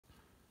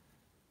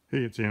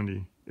Hey, it's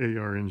Andy,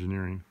 AR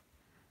Engineering.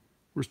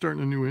 We're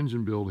starting a new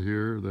engine build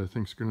here that I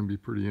think is going to be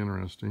pretty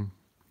interesting.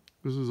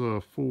 This is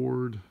a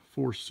Ford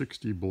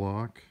 460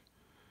 block.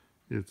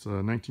 It's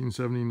a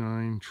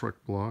 1979 truck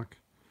block,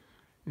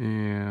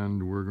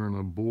 and we're going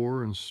to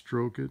bore and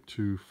stroke it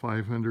to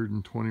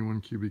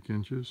 521 cubic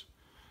inches.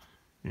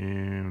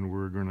 And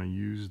we're going to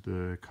use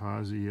the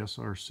Kaase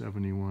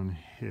SR-71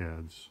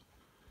 heads.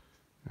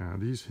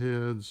 These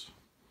heads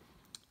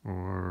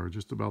are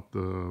just about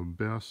the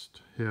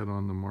best head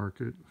on the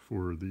market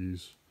for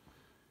these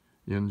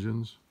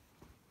engines.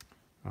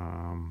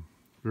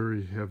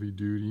 Very heavy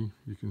duty.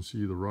 You can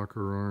see the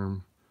rocker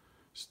arm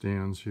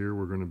stands here.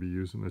 We're going to be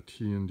using a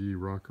T&D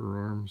rocker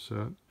arm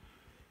set,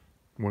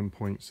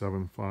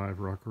 1.75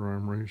 rocker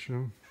arm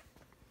ratio,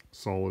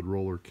 solid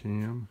roller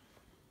cam.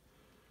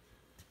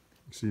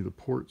 You see the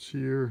ports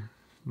here,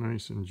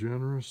 nice and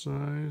generous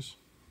size.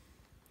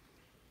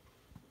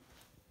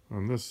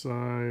 On this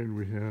side,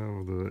 we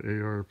have the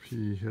ARP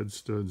head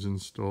studs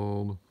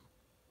installed.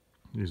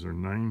 These are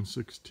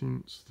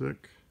 9/16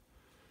 thick,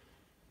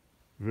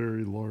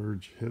 very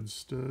large head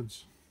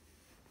studs.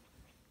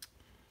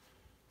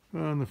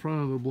 On the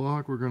front of the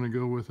block, we're going to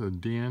go with a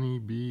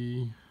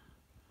dyno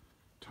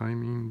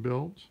timing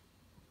belt,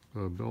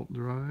 belt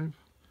drive,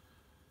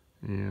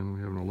 and we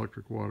have an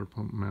electric water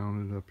pump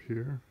mounted up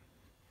here.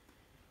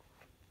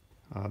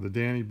 The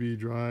dyno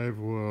drive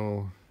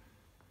will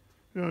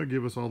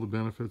give us all the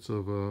benefits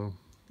of a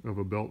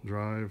belt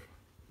drive,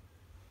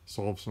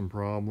 solve some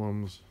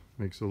problems,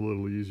 makes it a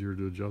little easier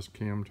to adjust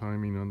cam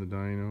timing on the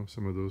dyno,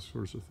 some of those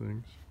sorts of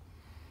things.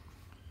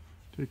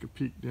 Take a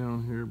peek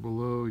down here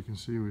below. You can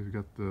see we've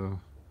got the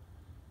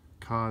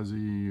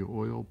Kaase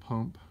oil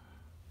pump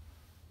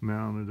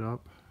mounted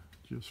up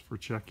just for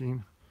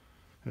checking.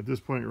 At this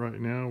point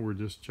right now, we're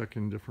just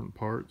checking different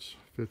parts,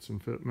 fits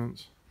and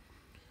fitments.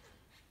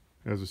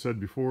 As I said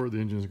before, the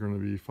engine is going to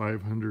be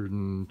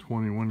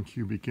 521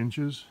 cubic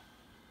inches,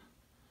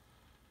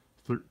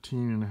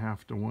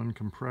 13.5 to 1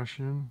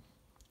 compression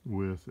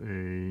with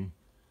a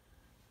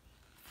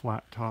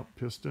flat top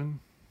piston.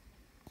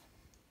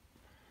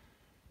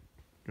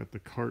 Got the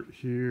cart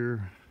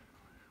here.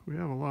 We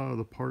have a lot of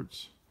the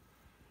parts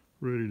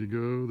ready to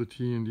go. The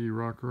T&D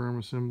rocker arm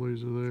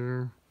assemblies are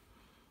there.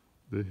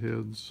 The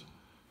heads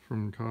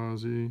from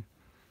Kaase.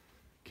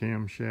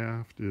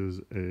 Camshaft is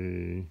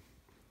a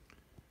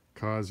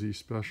Kaase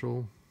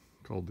special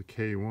called the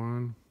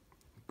K1,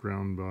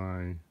 ground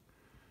by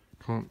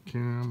comp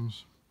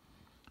cams.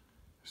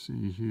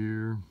 See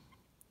here,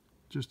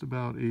 just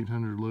about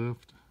 800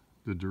 lift.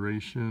 The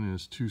duration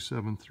is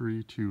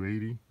 273,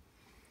 280.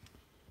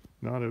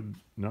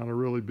 Not a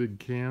really big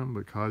cam,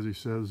 but Kaase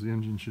says the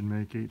engine should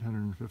make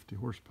 850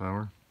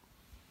 horsepower.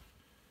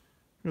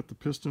 Got the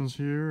pistons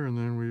here, and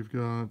then we've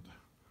got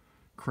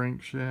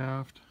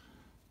crankshaft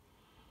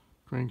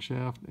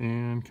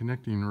and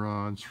connecting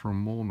rods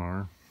from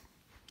Molnar.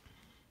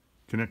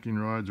 Connecting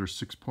rods are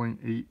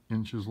 6.8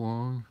 inches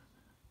long,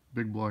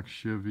 big block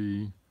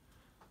Chevy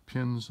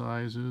pin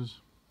sizes,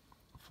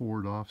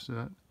 Ford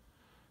offset.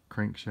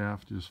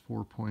 Crankshaft is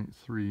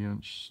 4.3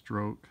 inch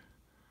stroke.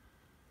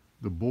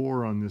 The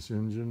bore on this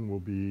engine will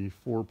be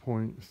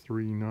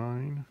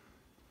 4.39,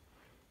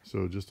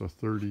 so just a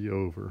 30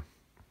 over.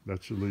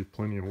 That should leave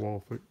plenty of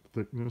wall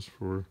thickness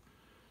for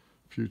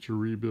future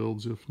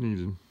rebuilds if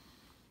needed.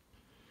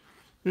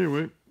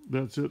 Anyway,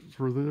 that's it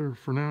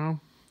for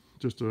now.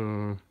 Just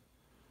a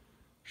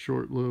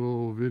short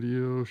little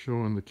video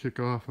showing the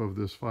kickoff of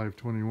this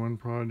 521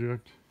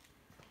 project.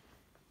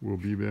 We'll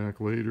be back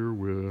later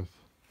with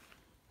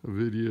a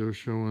video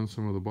showing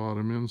some of the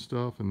bottom end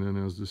stuff, and then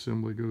as the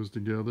assembly goes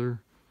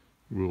together,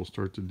 we'll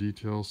start to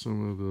detail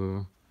some of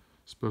the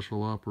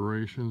special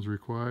operations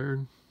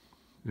required,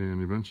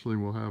 and eventually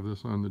we'll have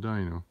this on the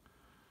dyno.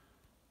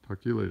 Talk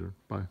to you later.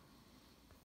 Bye.